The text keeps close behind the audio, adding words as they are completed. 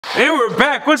And we're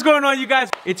back. What's going on, you guys?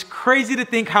 It's crazy to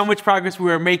think how much progress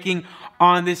we are making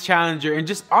on this Challenger and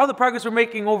just all the progress we're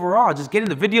making overall. Just getting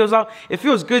the videos out. It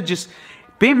feels good just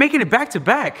making it back to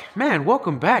back. Man,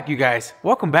 welcome back, you guys.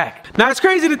 Welcome back. Now, it's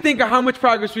crazy to think of how much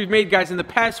progress we've made, guys, in the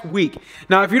past week.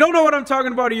 Now, if you don't know what I'm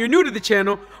talking about or you're new to the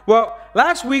channel, well,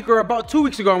 last week or about 2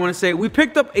 weeks ago, I want to say, we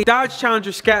picked up a Dodge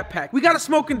Challenger Scat Pack. We got a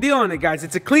smoking deal on it, guys.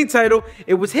 It's a clean title.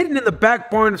 It was hidden in the back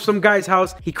barn of some guy's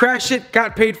house. He crashed it,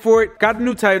 got paid for it, got a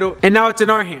new title, and now it's in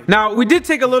our hands. Now, we did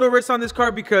take a little risk on this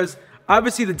car because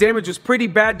obviously the damage was pretty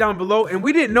bad down below and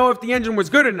we didn't know if the engine was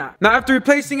good or not. Now, after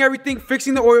replacing everything,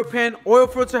 fixing the oil pan, oil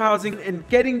filter housing, and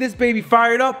getting this baby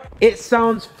fired up, it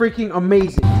sounds freaking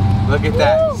amazing. Look at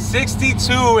that.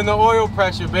 62 in the oil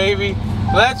pressure, baby.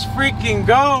 Let's freaking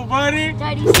go, buddy.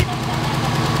 Daddy.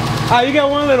 Ah, you got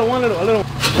a little.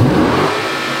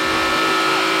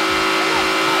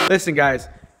 Listen, guys,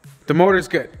 the motor's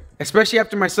good. Especially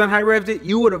after my son high revved it,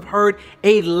 you would have heard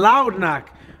a loud knock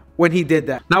when he did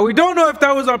that. Now, we don't know if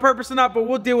that was on purpose or not, but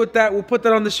we'll deal with that. We'll put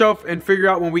that on the shelf and figure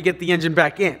out when we get the engine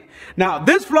back in. Now,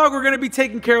 this vlog, we're gonna be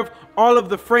taking care of all of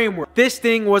the framework. This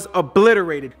thing was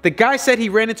obliterated. The guy said he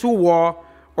ran into a wall,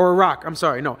 or a rock, I'm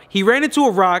sorry, no. He ran into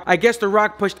a rock. I guess the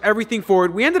rock pushed everything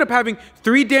forward. We ended up having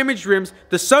 3 damaged rims.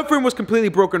 The subframe was completely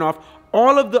broken off.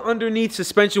 All of the underneath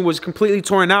suspension was completely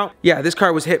torn out. Yeah, this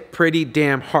car was hit pretty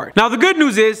damn hard. Now, the good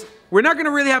news is, we're not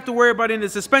gonna really have to worry about any of the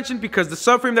suspension because the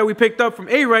subframe that we picked up from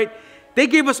A-Right, they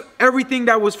gave us everything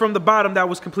that was from the bottom that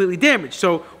was completely damaged.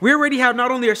 So we already have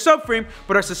not only our subframe,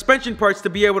 but our suspension parts to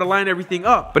be able to line everything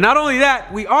up. But not only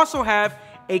that, we also have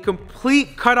a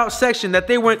complete cutout section that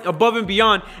they went above and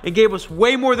beyond and gave us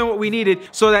way more than what we needed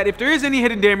so that if there is any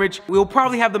hidden damage, we'll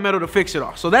probably have the metal to fix it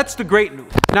off. So that's the great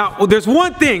news. Now, there's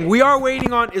one thing we are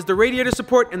waiting on is the radiator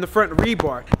support and the front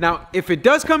rebar. Now, if it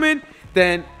does come in,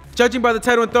 then judging by the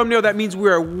title and thumbnail, that means we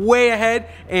are way ahead.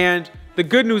 And the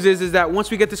good news is that once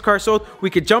we get this car sold, we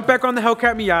could jump back on the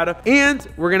Hellcat Miata and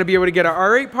we're gonna be able to get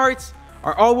our R8 parts,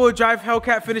 our all-wheel drive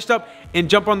Hellcat finished up, and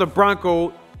jump on the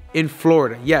Bronco in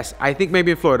Florida. Yes, I think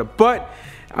maybe in Florida, but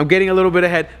I'm getting a little bit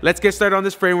ahead. Let's get started on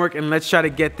this framework and let's try to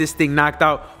get this thing knocked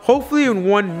out, hopefully in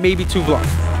 1, maybe 2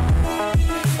 vlogs.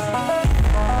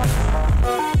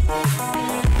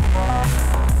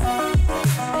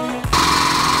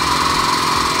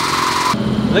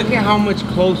 Look at how much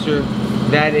closer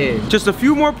that is. Just a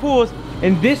few more pulls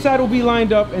and this side will be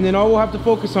lined up, and then all we'll have to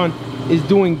focus on is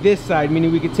doing this side,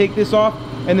 meaning we could take this off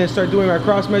and then start doing our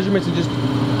cross measurements and just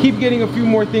keep getting a few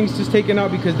more things just taken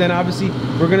out, because then obviously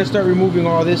we're gonna start removing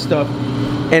all this stuff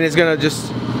and it's gonna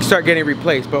just start getting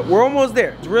replaced. But we're almost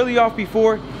there. It's really off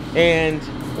before, and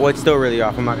well, it's still really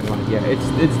off, I'm not gonna lie. Yeah,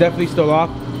 it's definitely still off,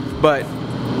 but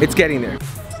it's getting there.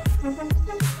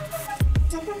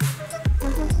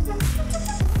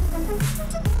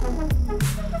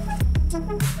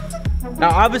 Now,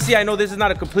 obviously, I know this is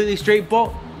not a completely straight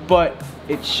bolt, but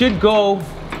it should go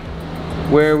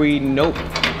where we, nope.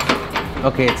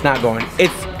 Okay, it's not going.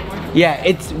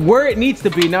 It's where it needs to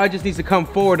be. Now it just needs to come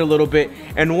forward a little bit,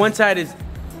 and one side is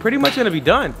pretty much gonna be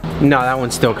done. No, that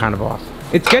one's still kind of off.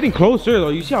 It's getting closer though.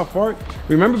 You see how far?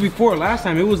 Remember before, last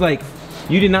time, it was like,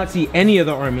 you did not see any of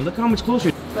the arming. Look how much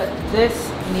closer. But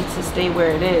this needs to stay where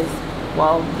it is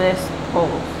while this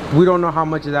pulls. We don't know how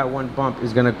much of that one bump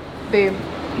is gonna. Babe,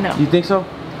 no. You think so?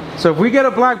 So if we get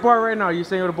a black bar right now, you're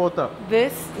saying it'll bolt up?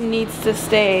 This needs to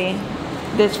stay,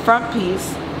 this front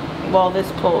piece, while this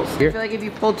pulls. Here? I feel like if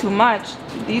you pull too much,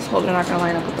 these holes are not gonna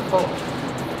line up with the pull.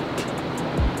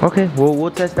 Okay, well,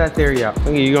 we'll test that theory out.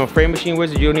 Okay, you're gonna frame machine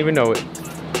wizard, you don't even know it.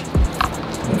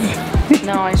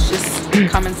 No, it's just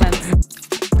common sense.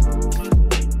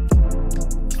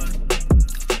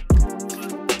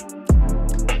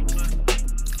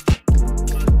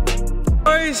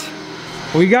 Boys,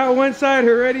 we got one side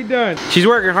already done. She's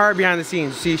working hard behind the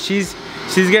scenes. See, she's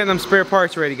getting them spare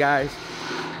parts ready, guys.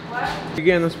 What? You're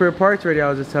getting them spare parts ready, I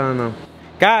was just telling them.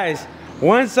 Guys,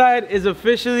 one side is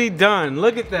officially done.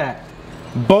 Look at that.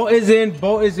 Bolt is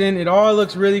in, it all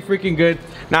looks really freaking good.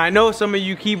 Now I know some of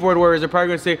you keyboard warriors are probably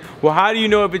gonna say, well, how do you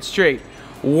know if it's straight?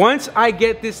 Once I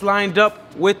get this lined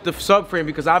up with the subframe,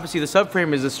 because obviously the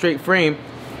subframe is a straight frame,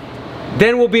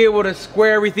 then we'll be able to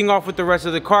square everything off with the rest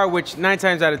of the car, which 9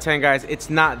 times out of 10, guys, it's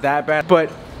not that bad. But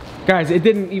guys, it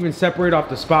didn't even separate off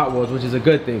the spot welds, which is a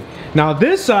good thing. Now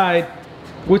this side,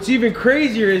 what's even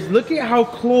crazier is look at how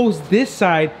close this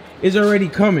side is already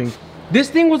coming. This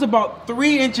thing was about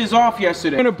 3 inches off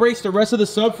yesterday. I'm gonna brace the rest of the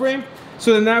subframe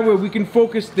so then that way we can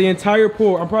focus the entire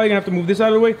pull. I'm probably gonna have to move this out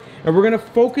of the way, and we're gonna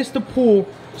focus the pull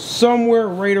somewhere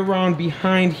right around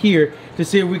behind here to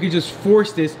see if we could just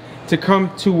force this to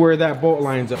come to where that bolt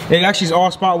lines up. It actually is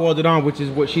all spot welded on, which is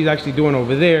what she's actually doing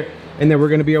over there. And then we're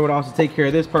gonna be able to also take care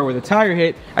of this part where the tire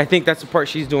hit. I think that's the part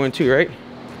she's doing too, right?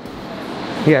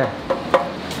 Yeah.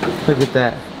 Look at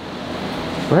that.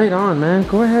 Right on, man.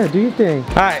 Go ahead, do your thing.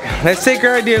 All right, let's take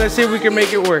our idea. Let's see if we can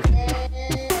make it work.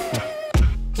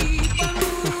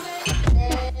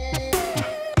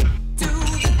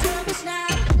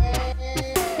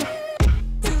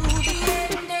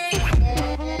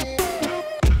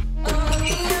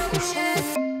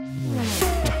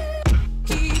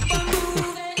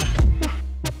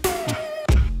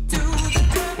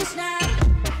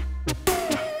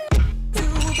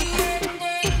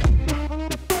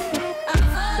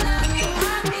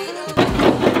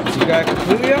 Got it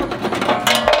completely up?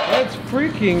 Let's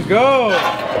freaking go.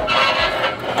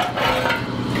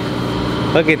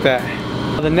 Look at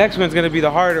that. The next one's gonna be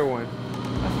the harder one. Of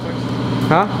course.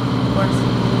 Huh? Of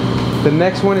course. The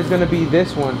next one is gonna be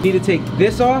this one. You need to take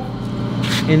this off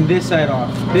and this side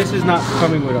off. This is not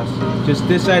coming with us. Just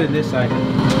this side and this side.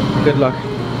 Good luck.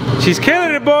 She's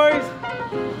killing it, boys.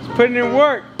 She's putting in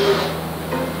work.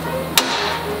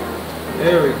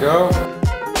 There we go.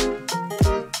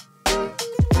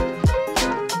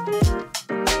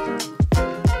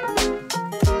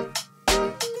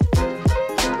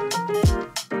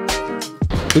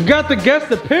 We got the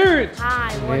guest appearance.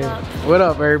 Hi, what up? What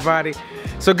up, everybody?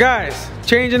 So guys,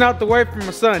 changing out the wife for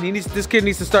my son. This kid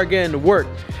needs to start getting to work.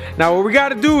 Now what we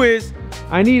gotta do is,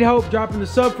 I need help dropping the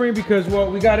subframe because, well,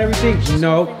 we got everything.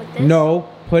 No,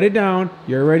 put it down.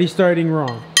 You're already starting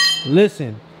wrong.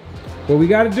 Listen, what we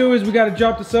gotta do is we gotta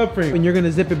drop the subframe and you're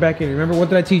gonna zip it back in. Remember, what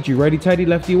did I teach you? Righty tighty,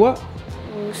 lefty what?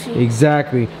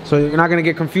 Exactly. So you're not gonna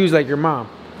get confused like your mom.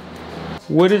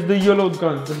 What is the yellow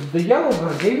gun? The yellow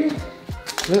gun, baby.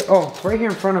 Oh, right here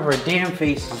in front of our damn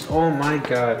faces. Oh my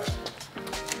God.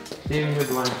 Damn, you're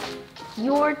blind.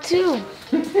 You're too.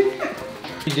 You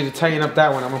get to tighten up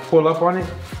that one. I'm gonna pull up on it,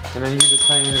 and then you just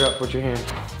tighten it up with your hand.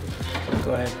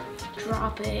 Go ahead.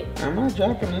 Drop it. I'm not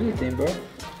dropping anything, bro.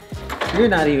 You're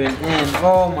not even in.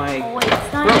 Oh my. Oh wait,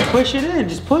 it's not. Bro, push it in.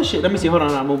 Just push it. Let me see. Hold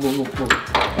on. Move.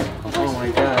 Oh my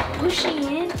God. Pushing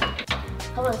in.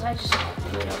 How about I just?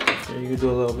 Here, you can do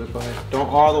a little bit. Go ahead. Don't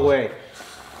all the way.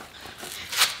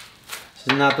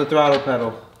 This is not the throttle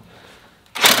pedal.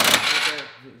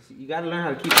 You gotta learn how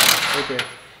to keep it right there.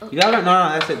 You gotta learn. No,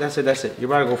 that's it. You're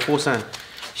about to go full send.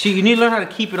 You need to learn how to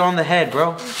keep it on the head,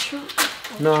 bro.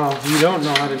 No, you don't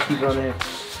know how to keep it on the head.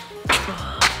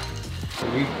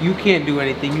 You can't do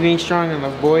anything. You ain't strong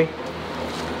enough, boy.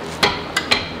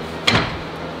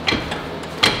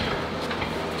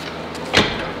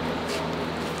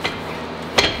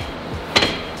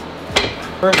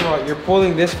 First of all, you're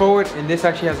pulling this forward and this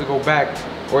actually has to go back,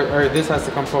 or this has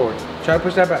to come forward. Try to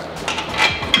push that back.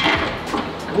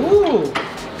 Ooh,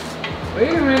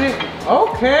 wait a minute.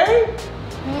 Okay,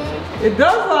 it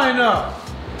does line up.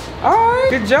 All right,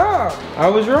 good job. I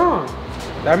was wrong.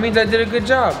 That means I did a good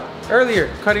job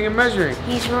earlier, cutting and measuring.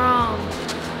 He's wrong.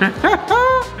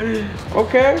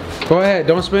 Okay, go ahead,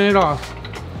 don't spin it off.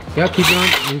 Yeah, keep it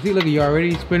on. You see, look, you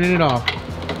already spinning it off.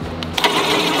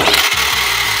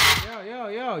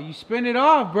 You spin it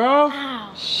off, bro.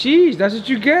 Ow. Sheesh, that's what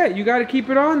you get. You gotta keep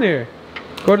it on there.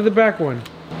 Go to the back one.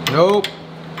 Nope.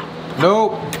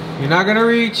 You're not gonna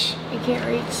reach. I can't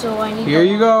reach, so I need. Here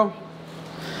you go.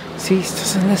 See, he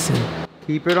doesn't listen.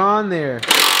 Keep it on there.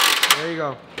 There you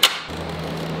go.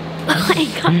 Oh my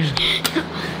gosh.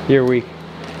 You're weak.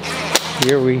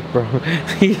 You're weak, bro.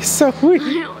 You're so weak.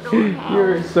 I don't know how.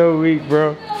 You're so weak,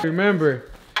 bro. Remember,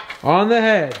 on the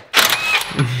head.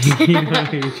 You know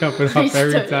you jump it off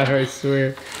every time, I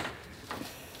swear.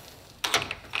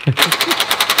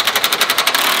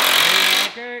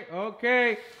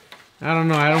 Okay. I don't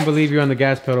know. I don't believe you're on the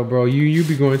gas pedal, bro. You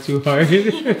be going too hard.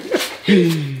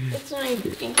 That's my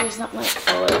finger's not my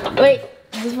color. Wait,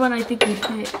 this one I think you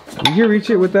fit. You can reach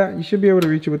it with that. You should be able to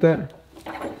reach it with that.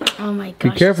 Oh my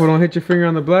gosh. Be careful. Don't hit your finger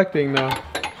on the black thing now.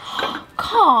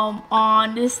 Come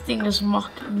on. This thing is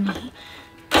mocking me.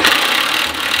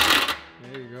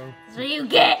 There you go. That's what you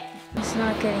get. It's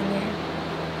not getting there.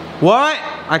 What?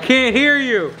 I can't hear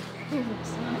you.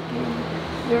 It's not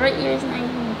getting. Your right ear is not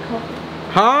even covered.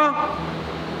 Huh?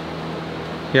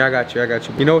 Yeah, I got you.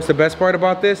 You know what's the best part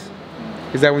about this?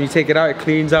 Is that when you take it out, it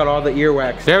cleans out all the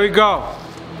earwax. There we go.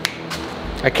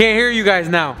 I can't hear you guys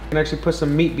now. You can actually put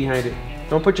some meat behind it.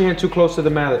 Don't put your hand too close to the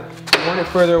mallet. I want it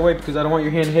further away because I don't want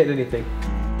your hand to hit anything.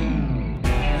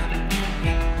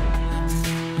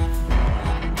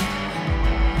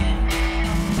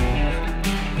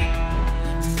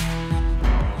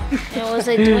 Was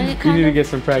I doing it kind of? You need to get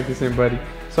some practice in, buddy.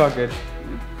 It's all good.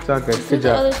 It's all good. Good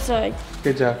job. The other side.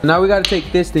 Good job. Now we gotta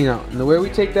take this thing out. And the way we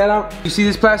take that out, you see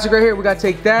this plastic right here? We gotta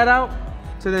take that out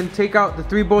to then take out the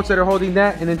 3 bolts that are holding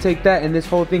that, and then take that, and this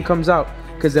whole thing comes out.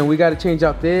 Cause then we gotta change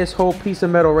out this whole piece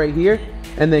of metal right here,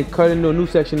 and then cut into a new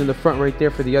section in the front right there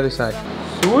for the other side.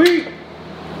 Sweet!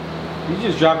 You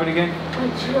just drop it again?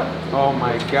 Oh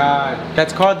my God.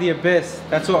 That's called the abyss.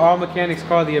 That's what all mechanics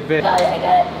call the abyss. I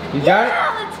got it. You got it?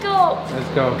 Yeah, let's go. Let's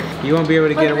go. You won't be able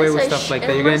to get away with stuff like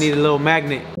that. You're gonna need a little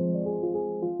magnet.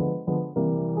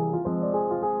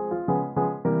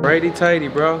 Righty tighty,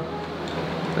 bro.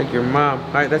 Like your mom.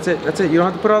 All right, that's it. That's it. You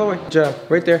don't have to put it all the way. Good job.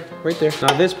 Right there. Right there.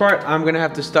 Now this part, I'm gonna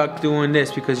have to stop doing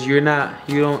this because you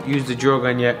don't use the drill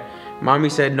gun yet. Mommy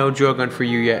said no drill gun for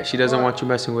you yet. She doesn't want you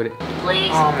messing with it. Please.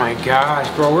 Oh my gosh,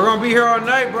 bro. We're gonna be here all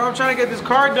night, bro. I'm trying to get this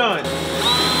car done.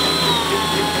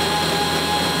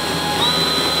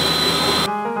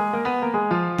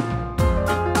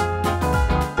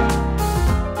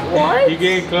 What? You're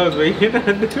getting close, but you're not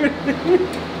doing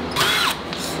it.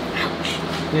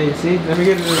 Yeah, you see? Let me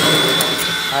get it.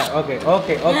 All right,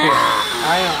 okay.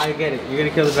 I get it. You're gonna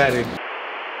kill the battery.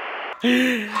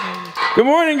 Good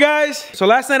morning, guys. So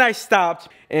last night I stopped,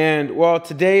 and well,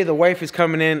 today the wife is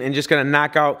coming in and just gonna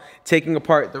knock out, taking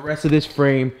apart the rest of this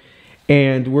frame,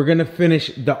 and we're gonna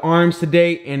finish the arms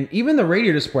today and even the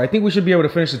radiator support. I think we should be able to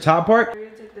finish the top part. Are you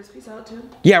gonna take this piece out too?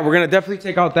 Yeah, we're gonna definitely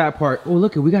take out that part. Oh,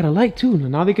 look, we got a light too.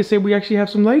 Now they can say we actually have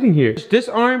some lighting here. This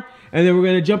arm. And then we're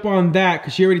gonna jump on that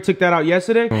because she already took that out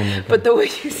yesterday. Oh, but the way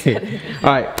you said it.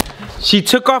 All right, she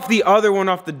took off the other one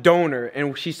off the donor,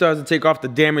 and she still has to take off the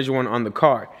damaged one on the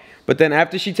car. But then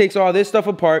after she takes all this stuff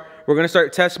apart, we're gonna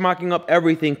start test mocking up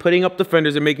everything, putting up the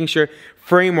fenders and making sure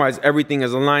frame-wise everything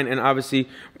is aligned, and obviously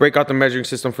break out the measuring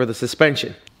system for the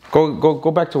suspension.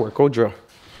 Go back to work, go drill.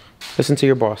 Listen to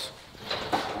your boss.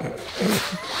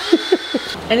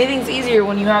 Anything's easier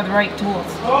when you have the right tools.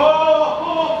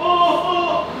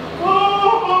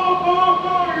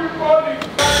 You're funny.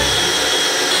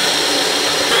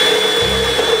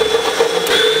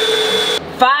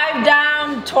 5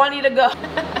 down, 20 to go.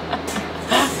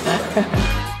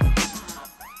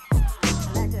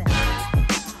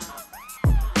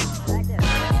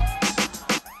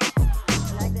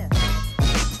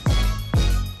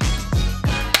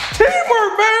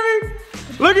 Teamwork, baby!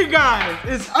 Look at guys,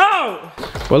 it's out!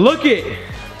 Well, look it.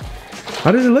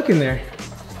 How does it look in there?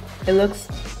 It looks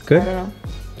good. I don't know.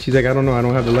 She's like, I don't know, I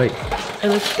don't have the light. It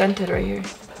looks dented right here.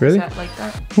 Really? Is that like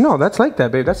that? No, that's like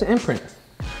that, babe. That's an imprint.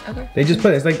 Okay. They just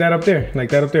put it, it's like that up there,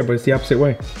 but it's the opposite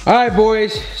way. All right,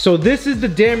 boys, so this is the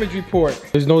damage report.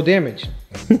 There's no damage.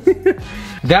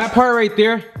 That part right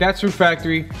there, that's from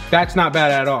factory. That's not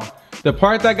bad at all. The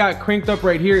part that got cranked up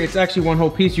right here, it's actually one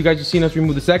whole piece. You guys just seen us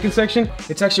remove the second section.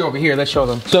 It's actually over here, let's show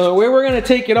them. So the way we're gonna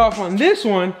take it off on this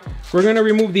one, we're gonna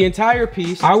remove the entire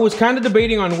piece. I was kind of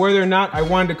debating on whether or not I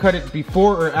wanted to cut it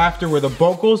before or after where the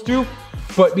bolt goes through,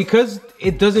 but because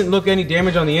it doesn't look any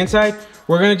damage on the inside,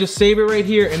 we're gonna just save it right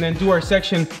here and then do our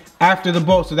section after the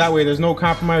bolt, so that way there's no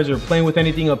compromise or playing with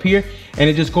anything up here, and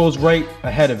it just goes right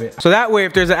ahead of it. So that way,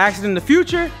 if there's an accident in the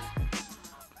future,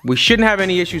 we shouldn't have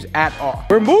any issues at all.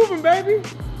 We're moving, baby.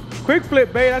 Quick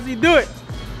flip, babe, that's how you do it.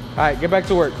 All right, get back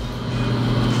to work.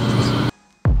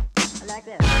 Like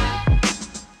this.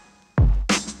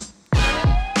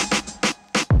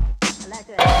 Like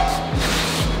this.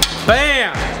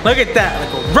 Bam! Look at that,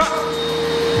 like a rock.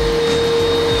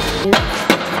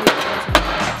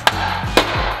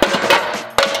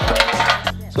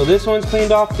 So this one's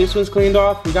cleaned off, this one's cleaned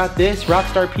off. We got this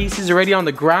Rockstar pieces already on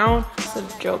the ground.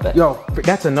 Drill bit. Yo,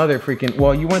 that's another freaking,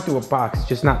 well, you went through a box,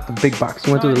 just not the big box.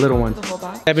 You went through the little one. The whole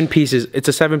box. 7 pieces. It's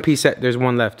a 7-piece set. There's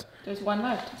one left. There's one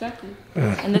left, exactly.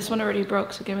 And this one already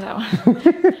broke, so give me that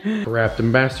one. Wrap the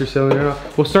master cylinder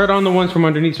off. We'll start on the ones from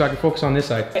underneath so I can focus on this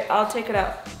side. Okay, I'll take it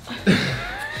out.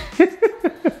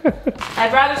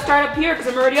 I'd rather start up here because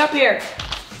I'm already up here.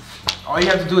 All you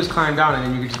have to do is climb down and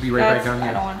then you can just be right back down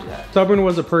here. I don't want to do that. Stubborn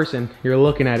was a person. You're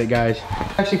looking at it, guys.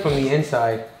 Actually from the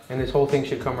inside, and this whole thing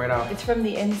should come right out. It's from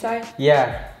the inside?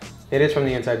 Yeah, it is from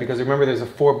the inside because remember there's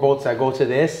 4 bolts that go to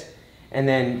this, and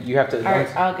then you have to. All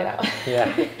right, I'll get out.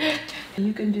 Yeah.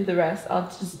 You can do the rest. I'll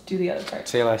just do the other part.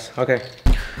 Say less. Okay.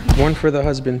 One for the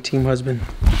husband, team husband.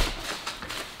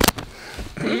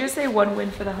 Did you just say one win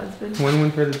for the husband? One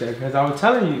win for the dad, because I was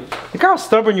telling you. Look how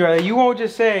stubborn you are. You won't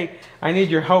just say, I need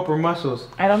your help or muscles.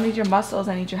 I don't need your muscles,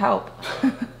 I need your help.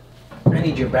 I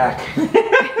need your back.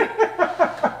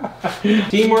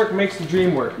 Teamwork makes the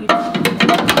dream work. There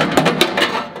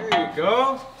you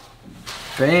go.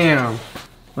 Bam.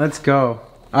 Let's go.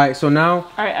 All right, so now.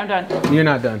 All right, I'm done. You're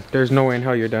not done. There's no way in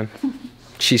hell you're done.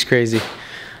 She's crazy.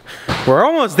 We're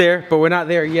almost there, but we're not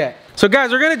there yet. So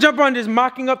guys, we're gonna jump on just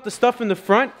mocking up the stuff in the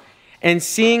front and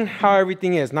seeing how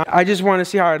everything is. Now, I just wanna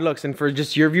see how it looks, and for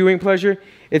just your viewing pleasure,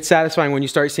 it's satisfying when you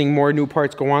start seeing more new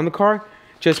parts go on the car,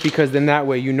 just because then that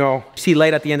way you know, see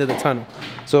light at the end of the tunnel.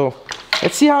 So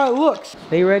let's see how it looks.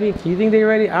 They ready? You think they're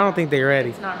ready? I don't think they're ready.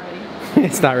 It's not ready.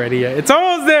 It's not ready yet. It's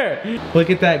almost there.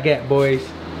 Look at that gap, boys.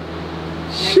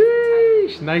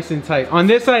 Sheesh, nice and tight. On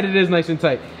this side, it is nice and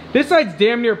tight. This side's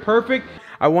damn near perfect.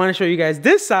 I want to show you guys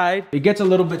this side. It gets a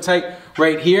little bit tight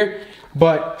right here,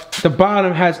 but the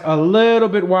bottom has a little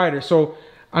bit wider. So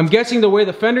I'm guessing the way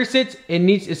the fender sits,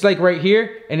 it's like right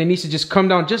here, and it needs to just come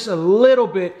down just a little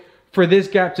bit for this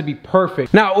gap to be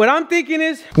perfect. Now, what I'm thinking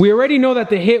is, we already know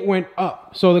that the hit went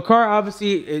up. So the car,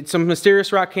 obviously, some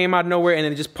mysterious rock came out of nowhere and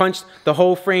it just punched the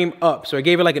whole frame up. So it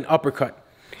gave it like an uppercut.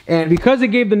 And because it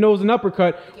gave the nose an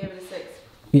uppercut. I gave it a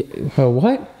 6. Yeah,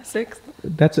 what? 6.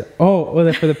 That's that's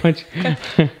for the punch.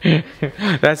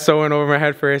 That's so went over my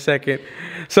head for a second.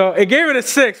 So it gave it a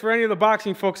 6 for any of the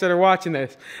boxing folks that are watching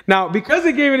this. Now, because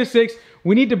it gave it a 6,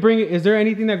 we need to bring it. Is there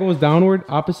anything that goes downward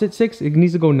opposite 6? It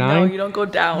needs to go 9. No, you don't go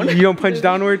down. You don't punch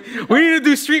downward. We need to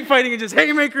do street fighting and just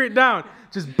haymaker it down.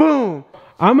 Just boom.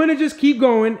 I'm gonna just keep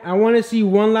going. I wanna see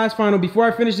one last final. Before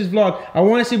I finish this vlog, I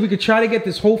wanna see if we could try to get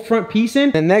this whole front piece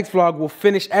in. The next vlog, we'll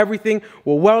finish everything.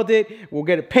 We'll weld it. We'll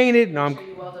get it painted. No, you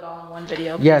weld it all in one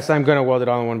video. Yes, I'm gonna weld it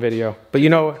all in one video. But you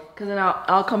know, because then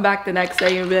I'll come back the next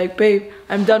day and be like, babe,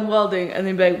 I'm done welding. And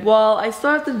then be like, well, I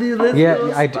still have to do this. yeah,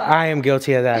 I am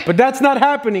guilty of that. But that's not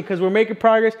happening because we're making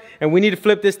progress and we need to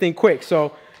flip this thing quick.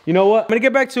 So you know what? I'm gonna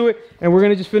get back to it and we're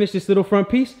gonna just finish this little front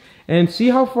piece and see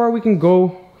how far we can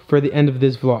go for the end of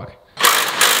this vlog.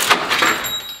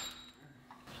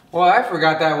 Well, I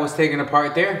forgot that was taken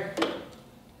apart there.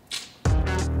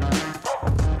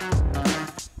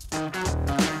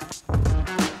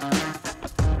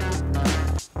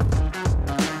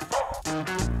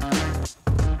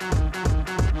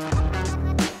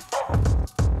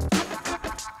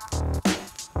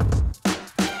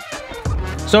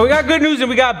 So we got good news and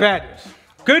we got bad news.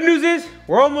 Good news is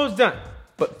we're almost done.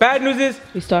 But bad news is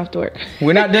we still have to work.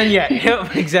 We're not done yet.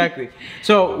 Yep, exactly.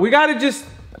 So we gotta just,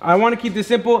 I wanna keep this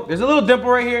simple. There's a little dimple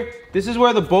right here. This is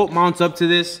where the bolt mounts up to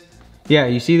this. Yeah,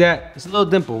 you see that? It's a little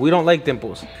dimple. We don't like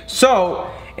dimples.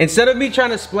 So instead of me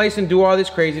trying to splice and do all this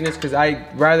craziness, because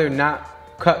I'd rather not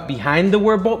cut behind the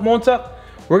where bolt mounts up,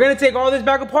 we're gonna take all this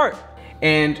back apart.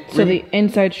 And so the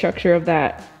inside structure of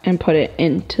that and put it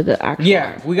into the actual.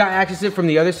 Yeah, we got access it from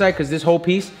the other side because this whole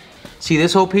piece, see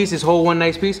this whole piece, this whole one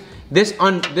nice piece, this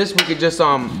we could just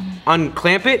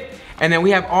unclamp it, and then we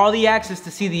have all the access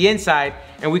to see the inside,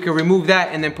 and we could remove that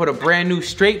and then put a brand new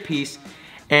straight piece,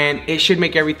 and it should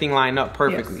make everything line up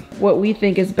perfectly. Yes. What we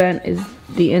think is bent is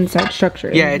the inside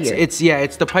structure. Yeah,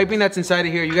 it's the piping that's inside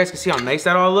of here. You guys can see how nice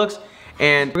that all looks,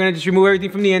 and we're gonna just remove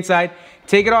everything from the inside,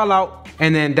 take it all out,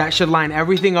 and then that should line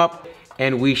everything up,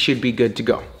 and we should be good to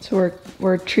go. So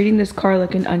we're treating this car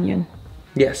like an onion.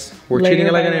 Yes, we're treating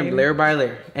it like an onion, layer by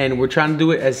layer, and we're trying to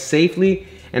do it as safely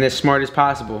and as smart as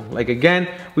possible. Like again,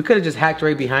 we could have just hacked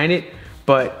right behind it,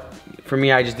 but for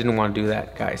me, I just didn't want to do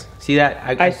that, guys. See that?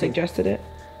 I suggested it.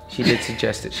 She did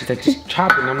suggest it. She's like, just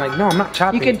chop it. And I'm like, no, I'm not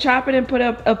chopping. You can chop it and put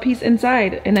a piece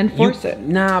inside and then force it.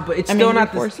 Nah, but it's still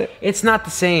not the It's not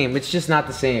the same. It's just not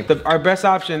the same. Our best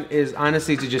option is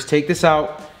honestly to just take this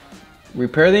out,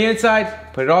 repair the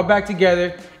inside, put it all back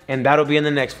together, and that'll be in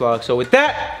the next vlog. So with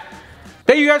that,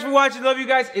 thank you guys for watching. Love you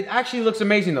guys. It actually looks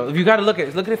amazing though. If you gotta look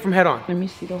at it from head on. Let me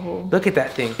see the whole. Look at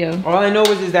that thing. Yeah. All I know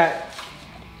is that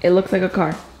it looks like a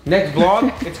car. Next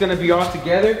vlog, it's gonna be all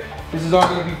together. This is all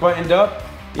gonna be buttoned up.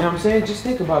 You know what I'm saying? Just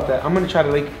think about that. I'm gonna try to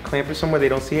like clamp it somewhere they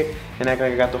don't see it and act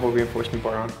like I got the whole reinforcement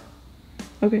bar on.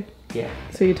 Okay. Yeah.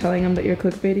 So you're telling them that you're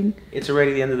clickbaiting? It's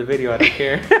already the end of the video, I don't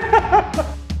care.